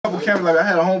cameras. Like I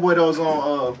had a homeboy that was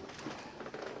on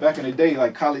back in the day,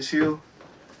 like College Hill.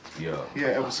 Yeah. He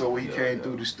had an episode where he came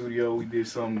through the studio. We did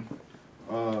some.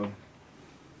 Well,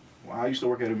 I used to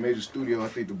work at a major studio. I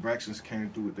think the Braxtons came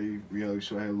through with their reality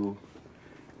show. I had a little.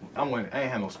 I ain't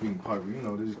had no speaking part, but you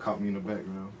know, they just caught me in the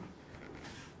background.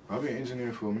 I've been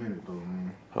engineering for a minute though,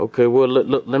 man. Okay, well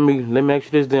look, let me ask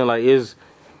you this then. Like, is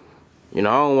I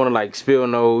don't want to like spill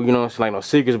no, it's like no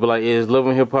secrets, but like, is Love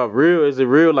and Hip Hop real? Is it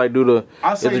real? Like,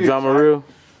 is the drama real?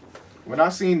 When I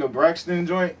seen the Braxton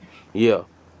joint, yeah,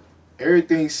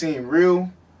 everything seemed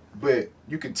real, but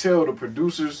you could tell the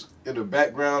producers in the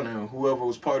background and whoever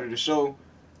was part of the show,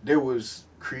 they was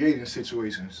creating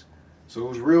situations. So it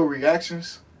was real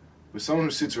reactions, but some of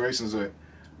the situations are,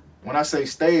 when I say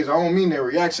stage, I don't mean their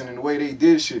reaction and the way they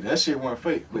did shit. That shit wasn't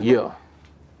fake. But yeah.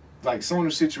 Like some of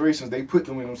the situations, they put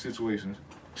them in those situations.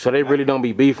 So they really don't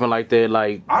be beefing like that,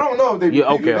 like. I don't know if they be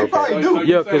beefing. They probably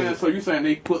do. So you saying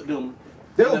they put them.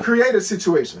 They'll create a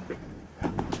situation.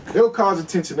 They'll cause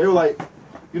attention. They were like,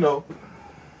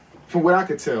 from what I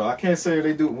could tell, I can't say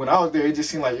they do. When I was there, it just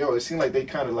seemed like, it seemed like they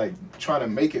kind of like trying to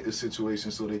make it a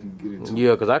situation so they can get into it.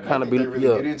 Yeah, because I kind of be, they really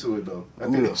get into it though. I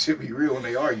think it should be real when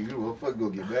they argue. Well, fuck, go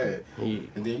get bad. Yeah.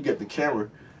 And then you get the camera.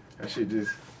 That shit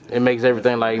just. It makes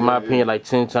everything, like, in my opinion, like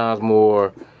 10 times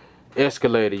more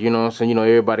escalated. You know what I'm saying?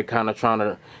 Everybody kind of trying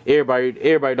to.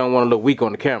 Everybody don't want to look weak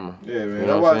on the camera. Yeah, man.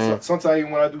 That's why sometimes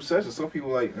even when I do sessions, some people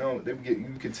like, they get.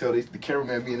 You can tell the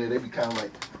cameraman being there. They be kind of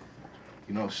like.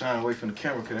 Shying away from the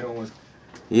camera because they don't want.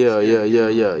 Yeah.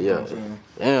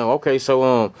 Damn. Okay.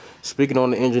 So, speaking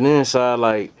on the engineering side,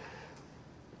 like,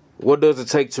 what does it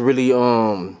take to really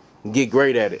get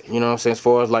great at it? You know what I'm saying? As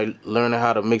far as like learning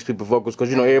how to mix people's vocals,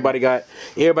 because everybody got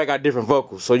different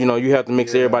vocals, so you have to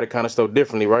mix everybody kind of stuff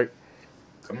differently, right?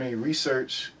 I mean,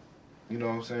 research. You know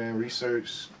what I'm saying?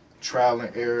 Research, trial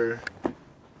and error.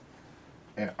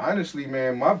 And honestly,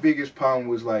 man, my biggest problem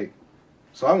was like,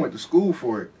 so I went to school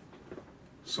for it.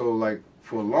 So, like,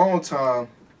 for a long time,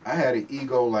 I had an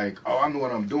ego, like, oh, I know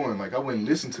what I'm doing. Like, I wouldn't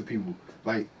listen to people.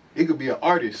 Like, it could be an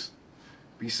artist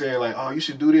be saying, like, oh, you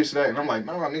should do this, that. And I'm like,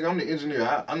 no, nigga, I'm the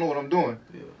engineer. I know what I'm doing.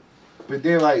 Yeah. But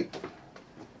then, like,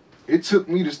 it took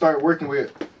me to start working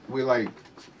with like,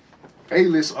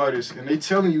 A-list artists. And they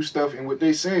telling you stuff, and what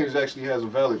they saying is actually has a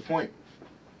valid point.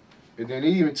 And then it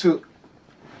even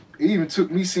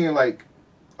took me seeing, like,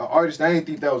 an artist, I didn't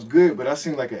think that was good, but I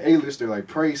seen like an A-lister like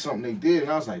praise something they did,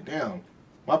 and I was like, damn,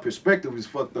 my perspective is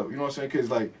fucked up. You know what I'm saying?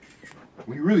 Because like,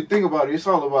 when you really think about it, it's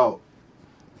all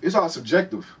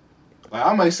subjective. Like,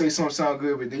 I might say something sound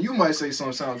good, but then you might say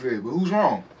something sound good, but who's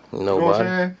wrong? Nobody. You know what I'm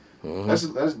saying?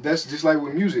 Mm-hmm. That's just like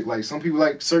with music. Like, some people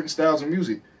like certain styles of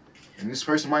music, and this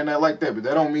person might not like that, but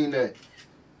that don't mean that,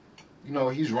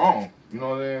 he's wrong. You know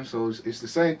what I'm saying? So it's the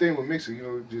same thing with mixing.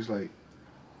 Just like.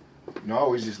 I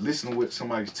always just listen to what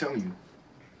somebody's telling you.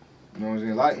 You know what I'm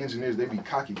saying? A lot of engineers, they be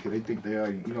cocky because they think they are,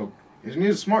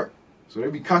 engineers are smart. So they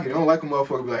be cocky. They don't like a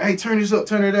motherfucker be like, hey, turn this up,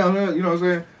 turn it down. You know what I'm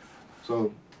saying?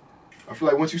 So I feel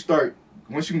like once you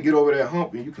can get over that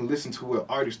hump and you can listen to what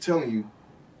artists telling you,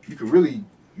 you can really,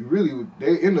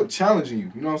 they end up challenging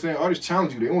you. You know what I'm saying? Artists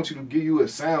challenge you. They want you to give you a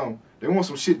sound. They want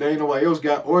some shit that ain't nobody else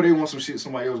got, or they want some shit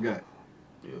somebody else got.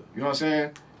 Yeah. You know what I'm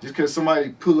saying? Just because somebody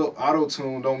pull up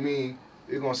auto-tune don't mean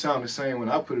it's gonna sound the same when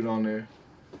I put it on there.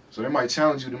 So they might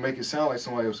challenge you to make it sound like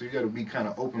somebody else. So you gotta be kind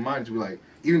of open-minded to be like,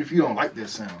 even if you don't like that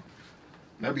sound.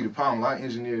 That'd be the problem. A lot of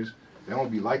engineers, they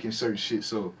don't be liking certain shit.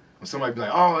 So when somebody be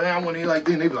like, oh, I want it like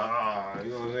this, they be like,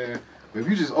 you know what I'm saying? But if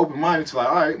you just open-minded to like,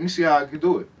 all right, let me see how I can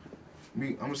do it.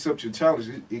 I'm gonna accept your challenge.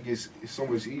 It's so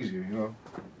much easier,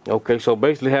 Okay, so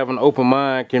basically having an open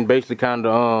mind can basically kind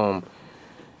of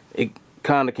it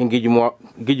kind of can give you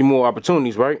more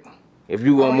opportunities, right? If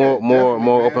you want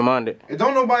more open-minded. And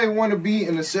don't nobody want to be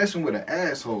in a session with an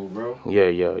asshole, bro. Yeah.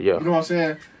 You know what I'm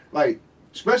saying? Like,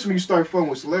 especially when you start fucking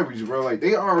with celebrities, bro. Like,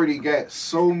 they already got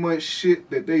so much shit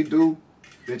that they do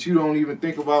that you don't even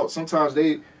think about. Sometimes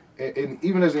and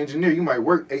even as an engineer, you might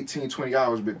work 18, 20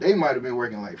 hours, but they might have been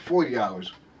working like 40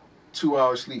 hours. 2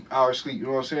 hours sleep, hour sleep, you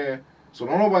know what I'm saying? So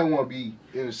don't nobody want to be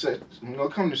in a session.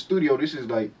 Come to the studio, this is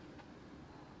their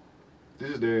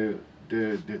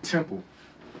temple.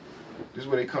 This is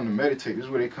where they come to meditate. This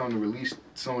is where they come to release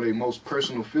some of their most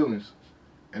personal feelings.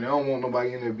 And they don't want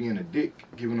nobody in there being a dick,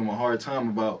 giving them a hard time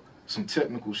about some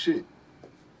technical shit.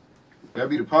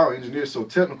 That'd be the power. Engineers so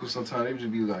technical sometimes, they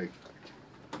just be like,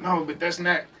 no, but that's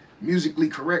not musically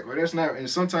correct, or that's not, and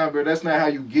sometimes, bro, that's not how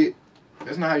you get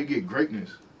greatness.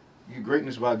 You get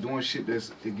greatness by doing shit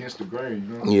that's against the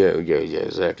grain, Yeah,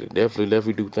 exactly.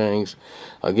 Definitely do things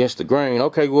against the grain.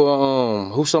 Okay, well,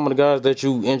 who's some of the guys that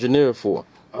you engineer for?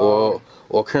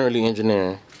 Or currently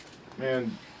engineering?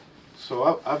 Man,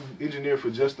 So I've engineered for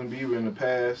Justin Bieber in the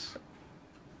past.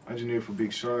 I engineered for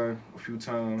Big Sean a few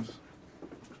times.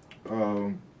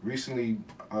 Recently,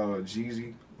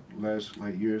 Jeezy, last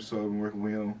like year or so, I've been working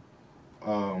with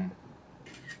him.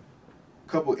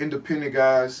 Couple independent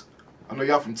guys. I know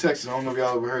y'all from Texas. I don't know if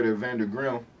y'all ever heard of Vander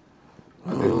Grimm.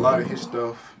 I did a lot of his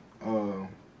stuff. I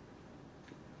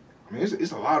mean,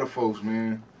 it's a lot of folks,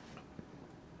 man.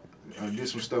 I did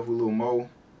some stuff with Lil Mo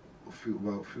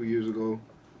about a few years ago.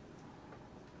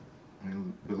 I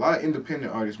mean, a lot of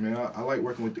independent artists, man. I like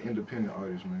working with the independent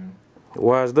artists, man.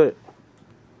 Why is that?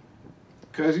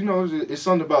 Because, you know, it's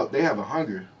something about they have a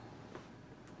hunger.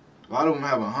 A lot of them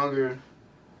have a hunger.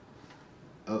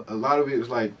 A lot of it is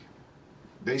like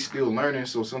they still learning,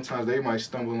 so sometimes they might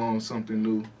stumble on something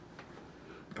new.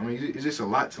 I mean, it's just a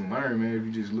lot to learn, man, if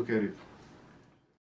you just look at it